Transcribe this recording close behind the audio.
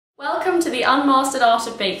Welcome to the Unmastered Art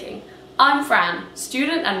of Baking. I'm Fran,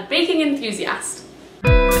 student and baking enthusiast.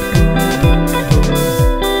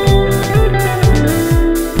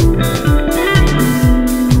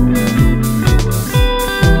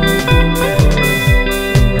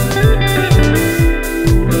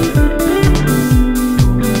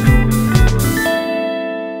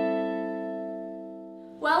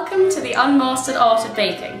 Welcome to the Unmastered Art of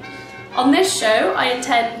Baking. On this show, I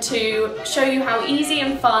intend to show you how easy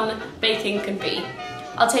and fun baking can be.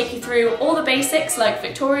 I'll take you through all the basics like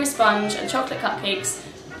Victoria sponge and chocolate cupcakes,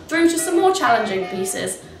 through to some more challenging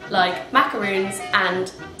pieces like macaroons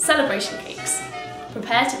and celebration cakes.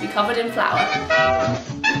 Prepare to be covered in flour.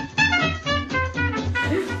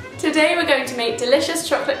 Today we're going to make delicious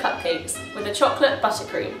chocolate cupcakes with a chocolate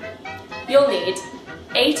buttercream. You'll need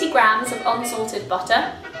 80 grams of unsalted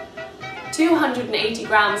butter, 280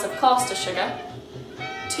 grams of caster sugar,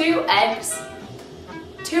 2 eggs,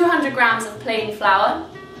 200 grams of plain flour,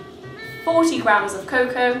 40 grams of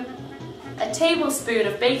cocoa, a tablespoon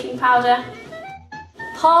of baking powder,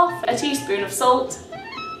 half a teaspoon of salt,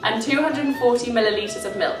 and 240 millilitres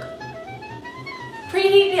of milk.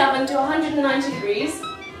 Preheat the oven to 190 degrees.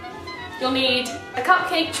 You'll need a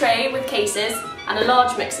cupcake tray with cases and a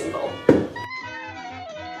large mixing bowl.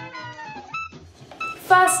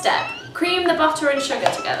 First step, cream the butter and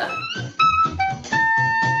sugar together.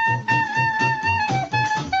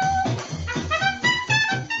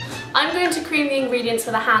 I'm going to cream the ingredients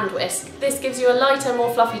with a hand whisk. This gives you a lighter,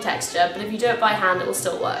 more fluffy texture, but if you do it by hand it will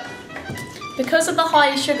still work. Because of the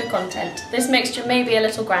high sugar content, this mixture may be a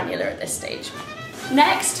little granular at this stage.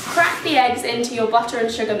 Next, crack the eggs into your butter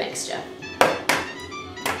and sugar mixture.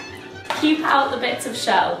 Keep out the bits of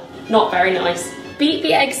shell, not very nice. Beat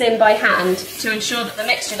the eggs in by hand to ensure that the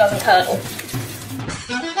mixture doesn't curdle.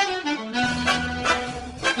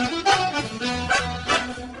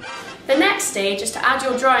 The next stage is to add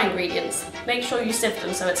your dry ingredients. Make sure you sift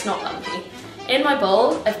them so it's not lumpy. In my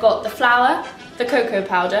bowl, I've got the flour, the cocoa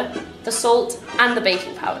powder, the salt, and the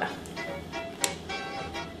baking powder.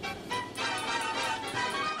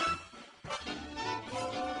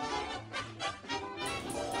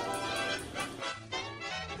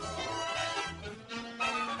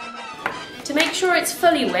 To make sure it's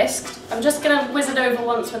fully whisked, I'm just going to whiz it over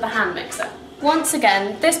once with a hand mixer. Once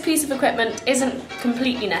again, this piece of equipment isn't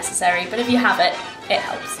completely necessary, but if you have it, it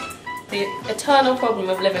helps. The eternal problem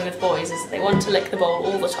of living with boys is that they want to lick the bowl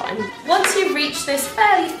all the time. Once you've reached this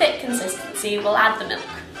fairly thick consistency, we'll add the milk.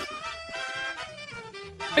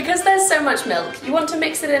 Because there's so much milk, you want to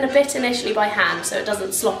mix it in a bit initially by hand so it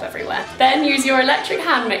doesn't slop everywhere. Then use your electric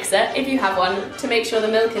hand mixer, if you have one, to make sure the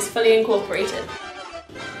milk is fully incorporated.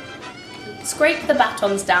 Scrape the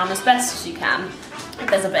batons down as best as you can. If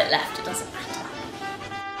there's a bit left, it doesn't matter.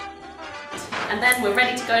 And then we're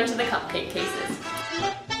ready to go into the cupcake cases.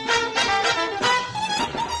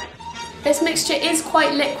 This mixture is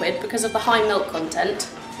quite liquid because of the high milk content,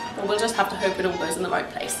 but we'll just have to hope it all goes in the right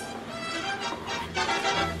place.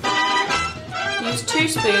 Use 2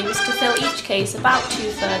 spoons to fill each case about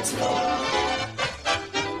 2/3 full.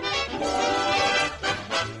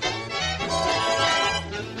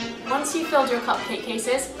 Once you've filled your cupcake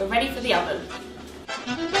cases, we're ready for the oven.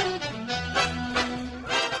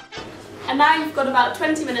 And now you've got about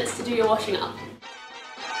 20 minutes to do your washing up.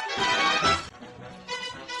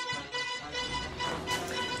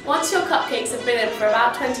 Once your cupcakes have been in for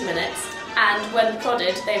about 20 minutes, and when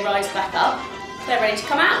prodded they rise back up, they're ready to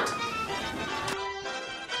come out.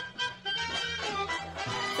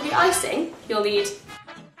 For the icing, you'll need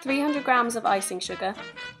 300 grams of icing sugar,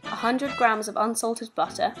 100 grams of unsalted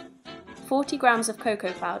butter, 40 grams of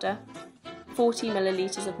cocoa powder, 40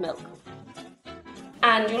 millilitres of milk.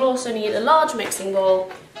 And you'll also need a large mixing bowl,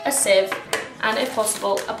 a sieve, and if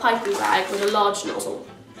possible, a piping bag with a large nozzle.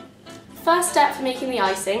 First step for making the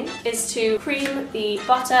icing is to cream the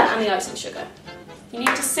butter and the icing sugar. You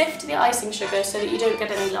need to sift the icing sugar so that you don't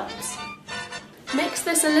get any lumps. Mix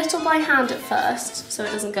this a little by hand at first, so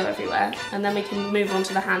it doesn't go everywhere, and then we can move on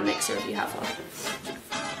to the hand mixer if you have one.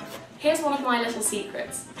 Here's one of my little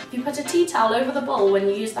secrets. If you put a tea towel over the bowl when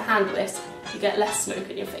you use the hand whisk, you get less smoke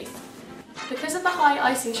in your face. Because of the high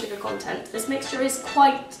icing sugar content, this mixture is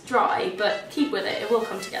quite dry, but keep with it, it will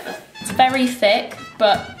come together. It's very thick,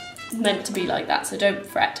 but meant to be like that, so don't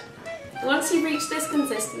fret. Once you reach this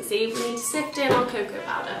consistency, we need to sift in our cocoa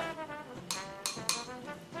powder.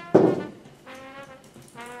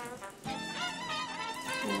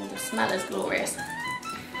 The smell is glorious.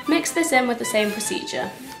 Mix this in with the same procedure.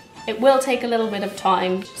 It will take a little bit of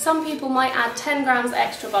time. Some people might add 10 grams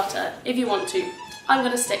extra butter if you want to. I'm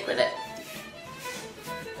going to stick with it.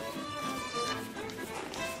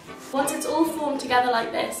 Once it's all formed together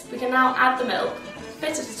like this, we can now add the milk, a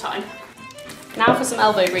bit at a time. Now for some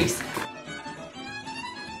elbow grease.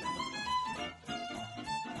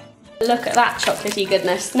 Look at that chocolatey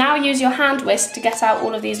goodness. Now use your hand whisk to get out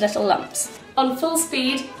all of these little lumps. On full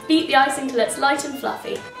speed, beat the icing till it's light and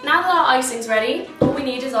fluffy. Now that our icing's ready, all we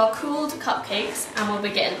need is our cooled cupcakes and we'll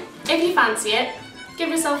begin. If you fancy it, give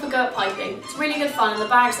yourself a go at piping. It's really good fun and the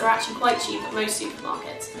bags are actually quite cheap at most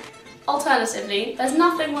supermarkets. Alternatively, there's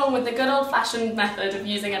nothing wrong with the good old-fashioned method of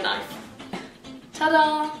using a knife.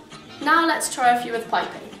 Ta-da! Now let's try a few with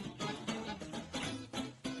piping.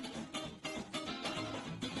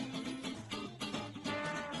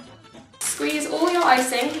 Squeeze all your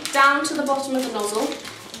icing down to the bottom of the nozzle.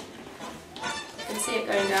 You can see it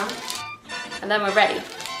going down. And then we're ready.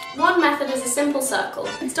 One method is a simple circle.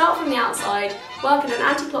 Start from the outside, work in an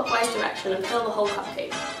anti-clockwise direction and fill the whole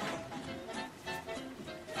cupcake.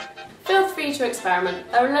 Feel free to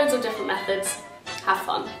experiment. There are loads of different methods. Have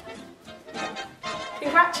fun.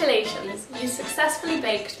 Congratulations, you successfully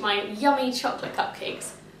baked my yummy chocolate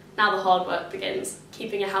cupcakes. Now the hard work begins,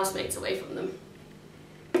 keeping your housemates away from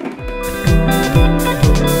them.